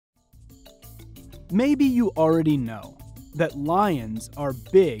Maybe you already know that lions are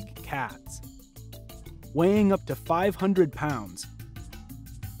big cats, weighing up to 500 pounds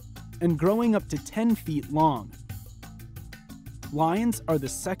and growing up to 10 feet long. Lions are the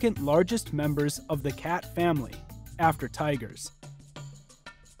second largest members of the cat family after tigers.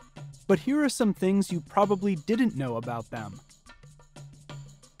 But here are some things you probably didn't know about them.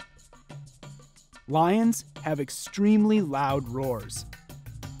 Lions have extremely loud roars.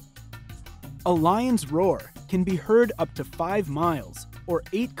 A lion's roar can be heard up to 5 miles or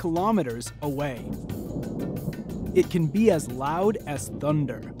 8 kilometers away. It can be as loud as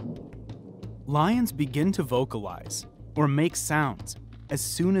thunder. Lions begin to vocalize or make sounds as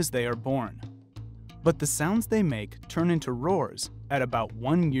soon as they are born, but the sounds they make turn into roars at about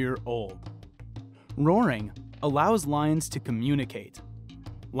 1 year old. Roaring allows lions to communicate.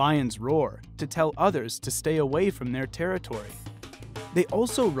 Lions roar to tell others to stay away from their territory. They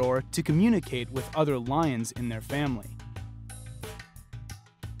also roar to communicate with other lions in their family.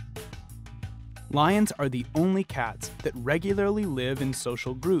 Lions are the only cats that regularly live in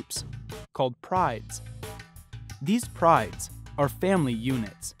social groups, called prides. These prides are family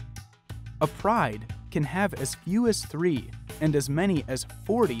units. A pride can have as few as 3 and as many as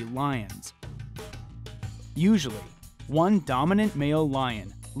 40 lions. Usually, one dominant male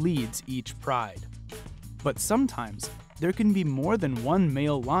lion leads each pride, but sometimes there can be more than one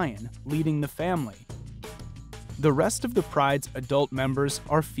male lion leading the family. The rest of the pride's adult members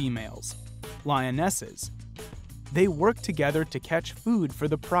are females, lionesses. They work together to catch food for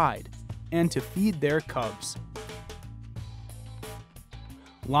the pride and to feed their cubs.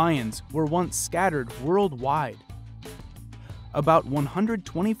 Lions were once scattered worldwide. About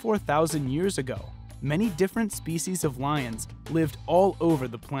 124,000 years ago, many different species of lions lived all over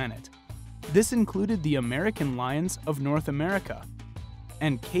the planet. This included the American lions of North America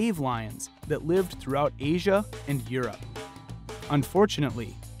and cave lions that lived throughout Asia and Europe.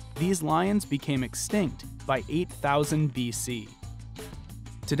 Unfortunately, these lions became extinct by 8,000 BC.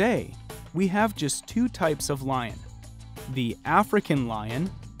 Today, we have just 2 types of lion: the African lion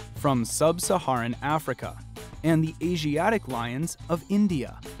from sub-Saharan Africa and the Asiatic lions of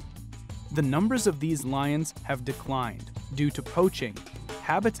India. The numbers of these lions have declined due to poaching,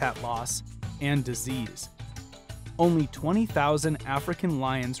 habitat loss, and disease. Only 20,000 African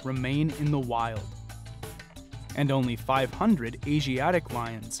lions remain in the wild, and only 500 Asiatic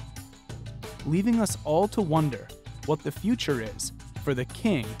lions, leaving us all to wonder what the future is for the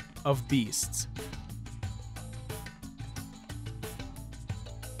king of beasts.